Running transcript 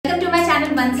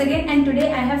once again, and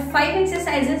today I have 5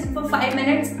 exercises for 5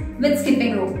 minutes with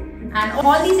skipping rope, and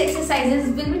all these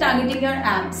exercises will be targeting your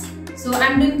abs. So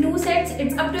I'm doing 2 sets.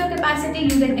 It's up to your capacity.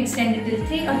 You can extend it till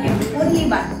 3 or can do only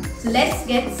 1. So let's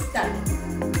get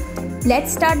started.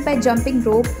 Let's start by jumping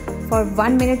rope for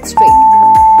 1 minute straight.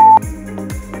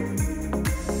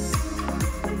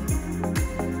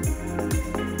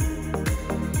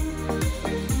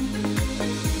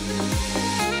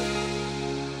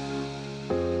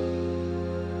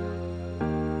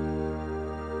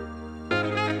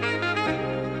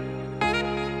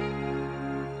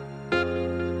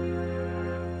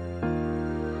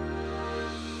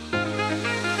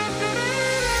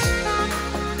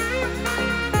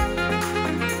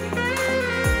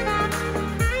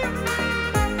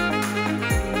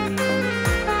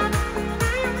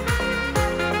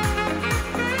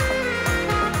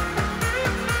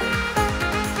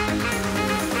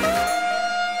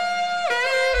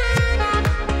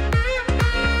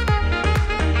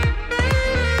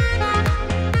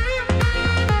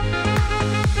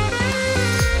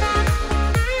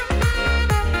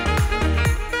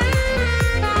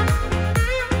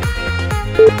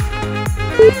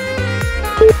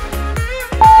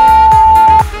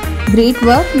 Great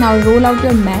work. Now roll out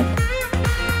your mat.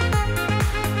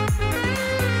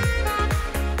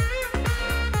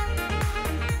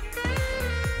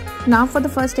 Now for the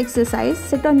first exercise,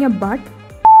 sit on your butt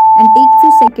and take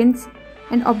few seconds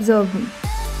and observe me.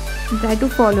 Try to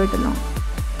follow it along.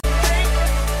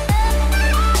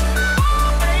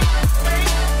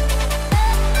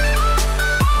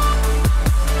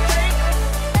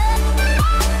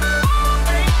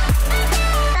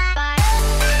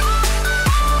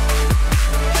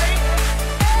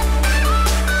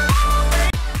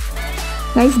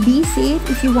 Guys, be safe.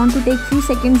 If you want to take few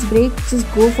seconds break,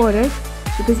 just go for it,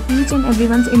 because each and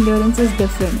everyone's endurance is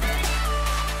different.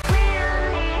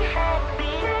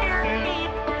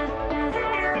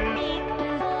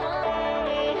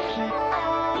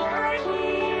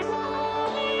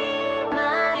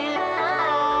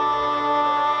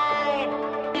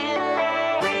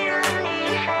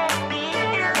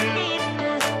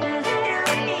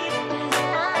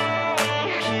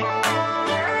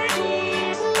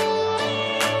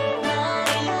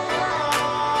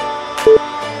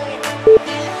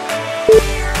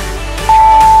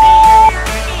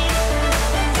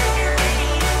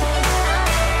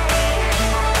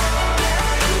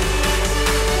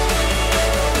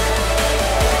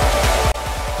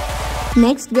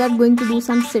 Next, we are going to do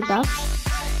some sit-ups.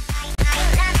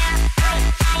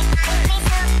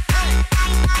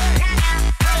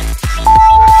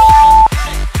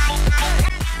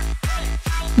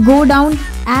 Go down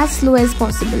as slow as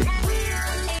possible.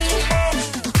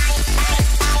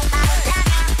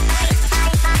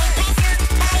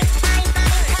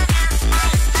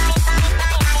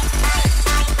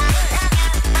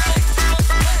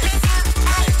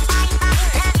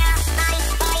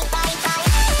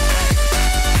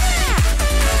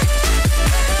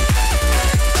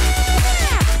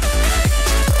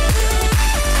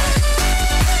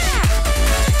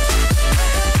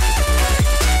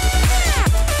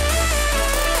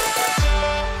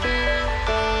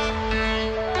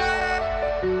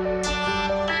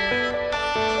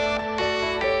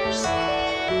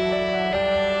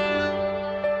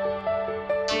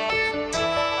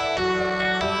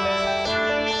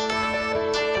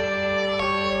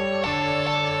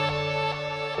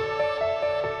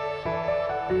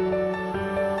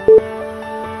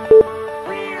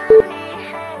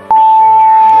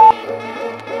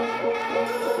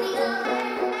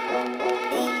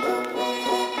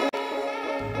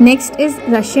 Next is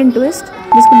Russian twist.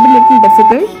 This could be a little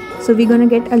difficult, so we're gonna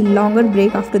get a longer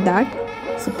break after that.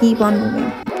 So keep on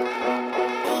moving.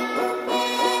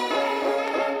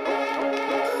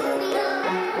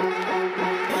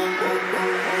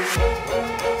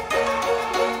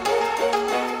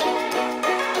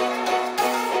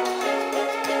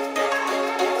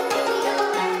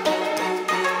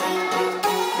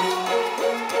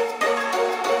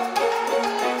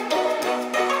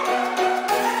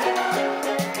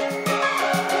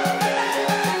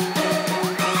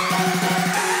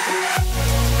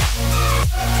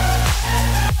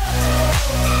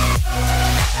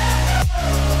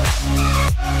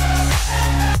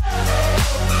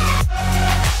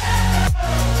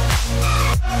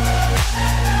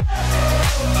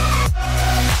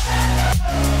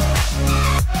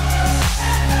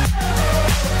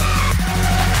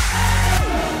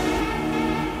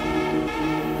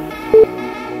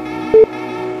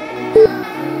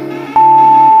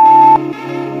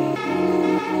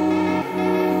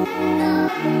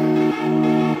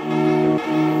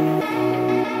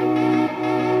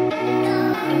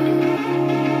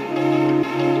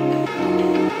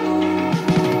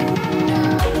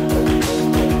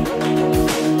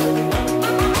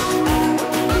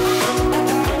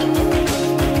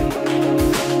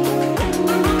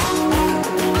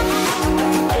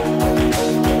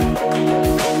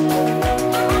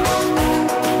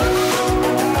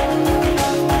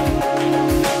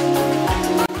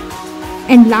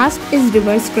 Last is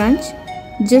reverse crunch.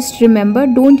 Just remember,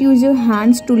 don't use your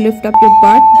hands to lift up your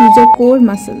butt, use your core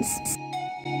muscles.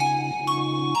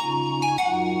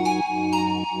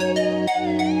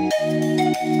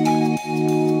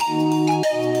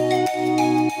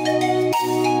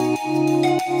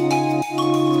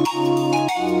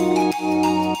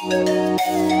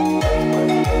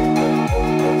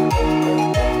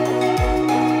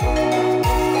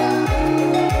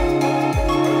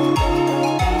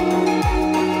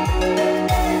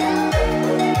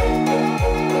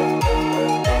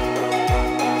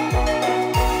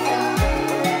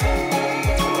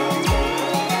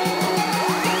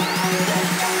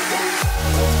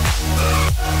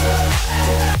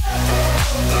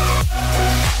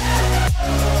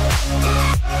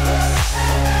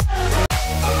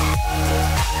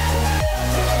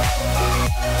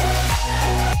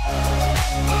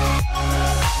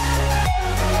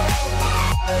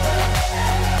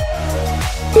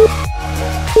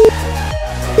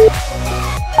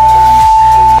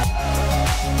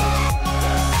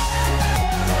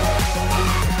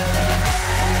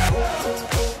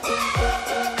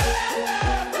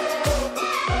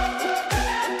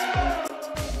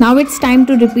 Now it's time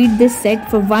to repeat this set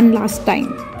for one last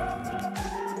time.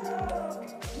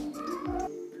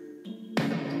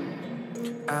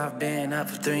 I've been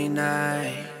up for 3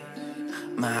 nights.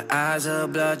 My eyes are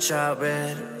bloodshot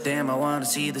red. Damn, I wanna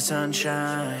see the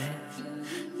sunshine.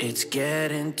 It's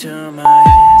getting to my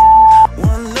head.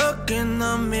 One look in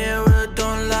the mirror,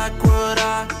 don't like what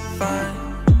I find.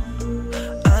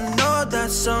 I know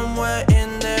that somewhere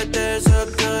in there there's a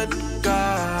good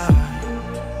guy,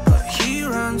 but he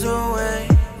runs away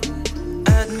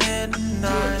at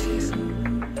midnight.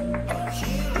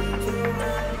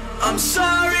 I'm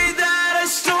sorry that I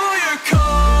stole your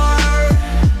car.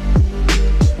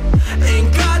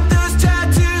 Ain't got those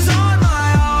tattoos on my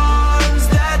arms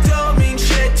that don't mean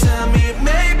shit to me.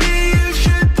 Maybe you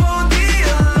should pull the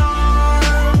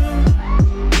alarm,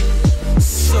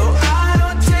 so I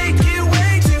don't take it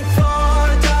way too far.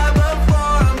 Die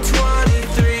before I'm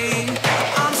 23.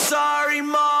 I'm sorry,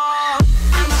 Mom.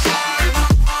 I'm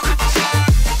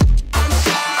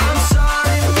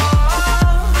sorry,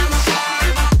 Mom.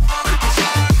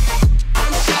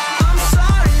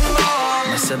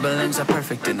 My siblings are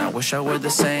perfect and I wish I were the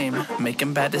same.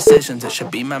 Making bad decisions, it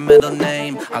should be my middle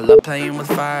name. I love playing with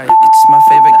fire, it's my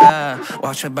favorite.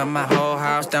 Watch me burn my whole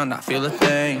house down, not feel a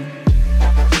thing.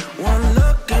 One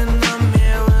look in the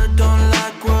mirror, don't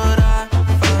like what I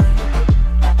find.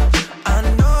 I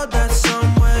know that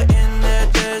somewhere in there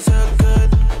there's a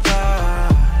good guy,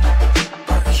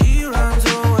 but he runs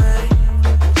away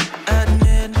at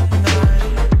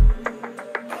midnight.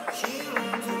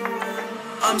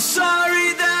 I'm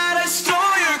sorry that I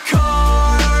stole your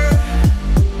car.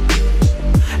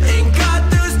 Ain't got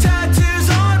those tattoos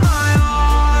on my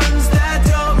arms that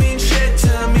don't mean shit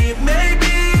to me.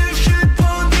 Maybe you should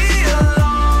pull the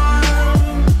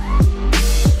alarm,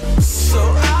 so I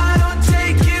don't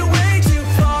take it way too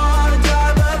far.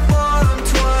 Die before I'm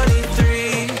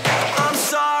 23. I'm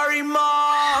sorry,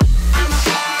 Mom.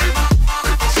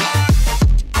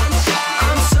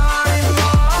 I'm sorry,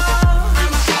 Mom.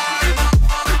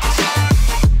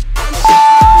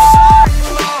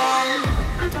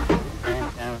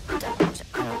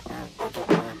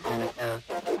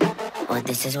 Well,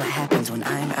 this is what happens when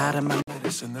I'm out of my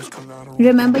medicine. There's collateral.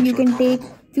 Remember, you can take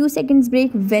few seconds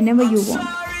break whenever you want.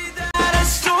 Sorry that I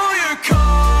stole your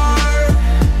car.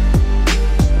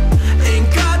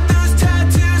 Ain't got those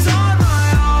tattoos on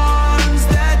my arms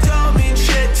that don't mean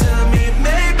shit to me.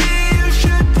 Maybe you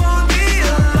should pull the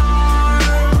alarm,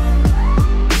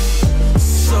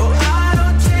 so I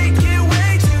don't take it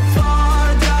way too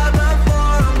far. Die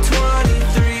before I'm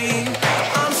 23.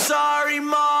 I'm sorry,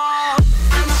 Mom.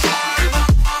 I'm sorry,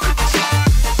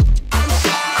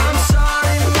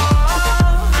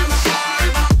 Mom.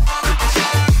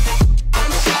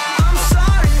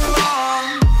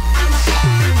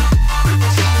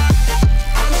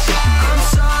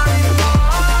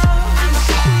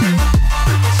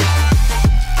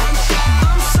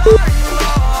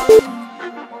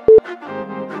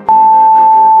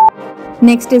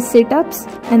 Next is sit-ups,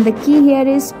 and the key here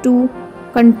is to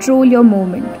control your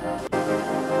movement.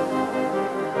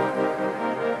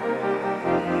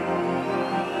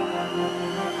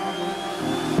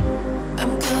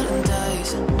 I'm cutting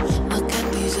dice. Look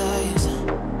at these eyes.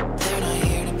 They're not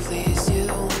here to please you.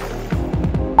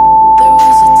 There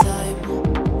was a time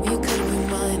you could be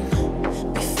mine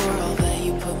before all that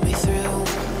you put me through.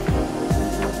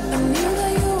 I knew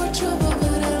that you were trouble,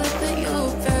 but I don't think you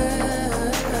were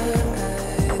bad.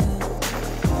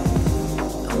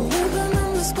 I'm living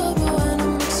in this bubble and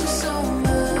I'm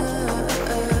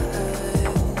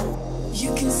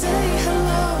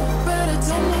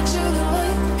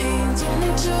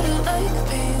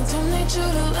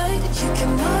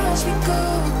can watch me go,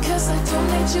 'cause I don't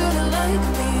need you to like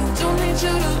me. Don't need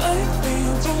you to like me.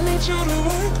 Don't need you to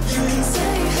like me. You can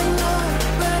say hello,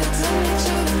 but I don't need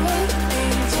you to like me.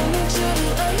 Don't need you to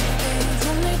like me.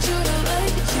 Don't need you to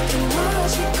like me. You can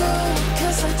watch me go,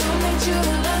 'cause I don't need you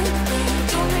to like me.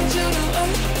 Don't need you to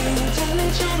like me. Don't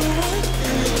need you to like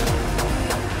me.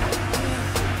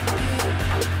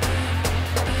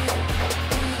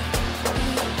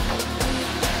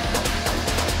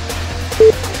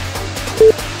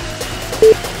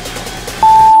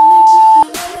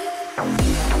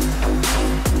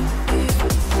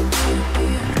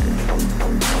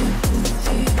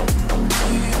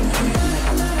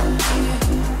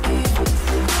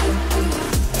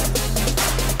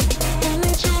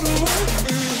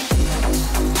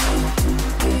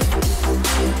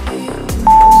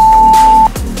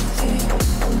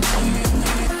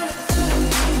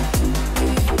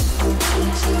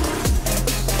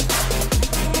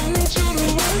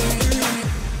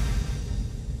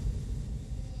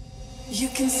 You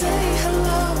can say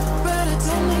hello, but I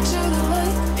don't need you to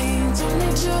like me. Don't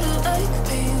need you to like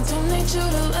me. Don't need you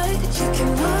to like me. You can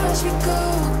watch me go,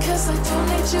 'cause I don't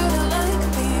need you to like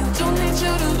me. Don't need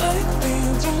you to like me.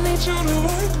 Don't need you to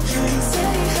like me. You can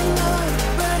say hello,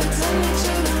 but I don't need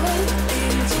you to like me.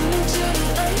 Don't need you to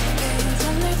like me.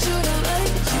 Don't need you to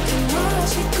like me. You can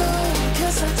watch me go,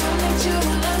 'cause I don't need you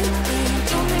to like me.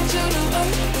 Don't need you to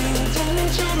like me. Don't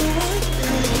need you to like me.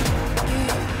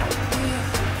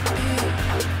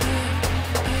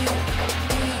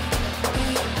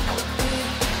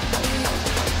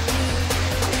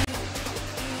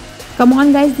 Come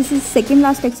on guys, this is second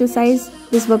last exercise.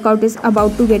 This workout is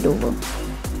about to get over.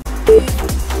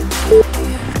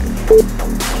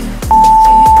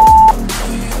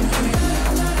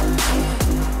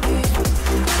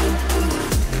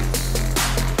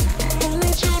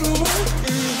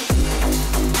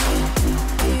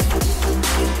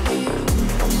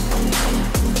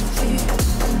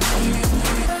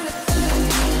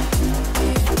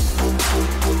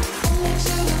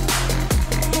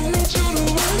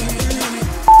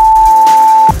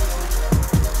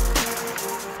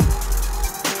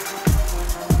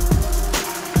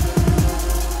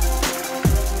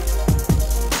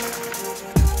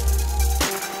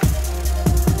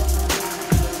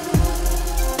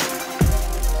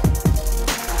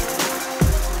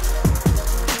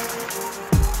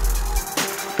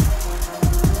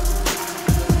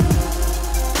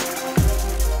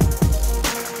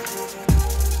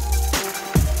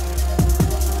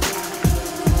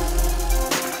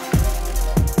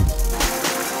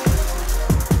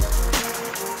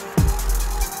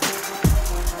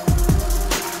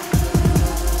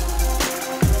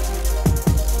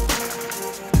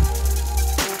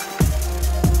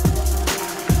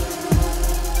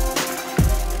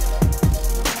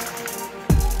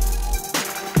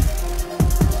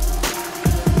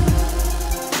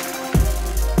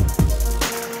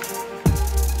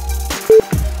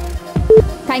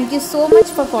 Thank you so much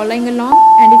for following along,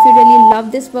 and if you really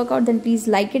love this workout then please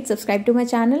like it, subscribe to my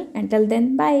channel. Until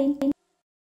then, bye.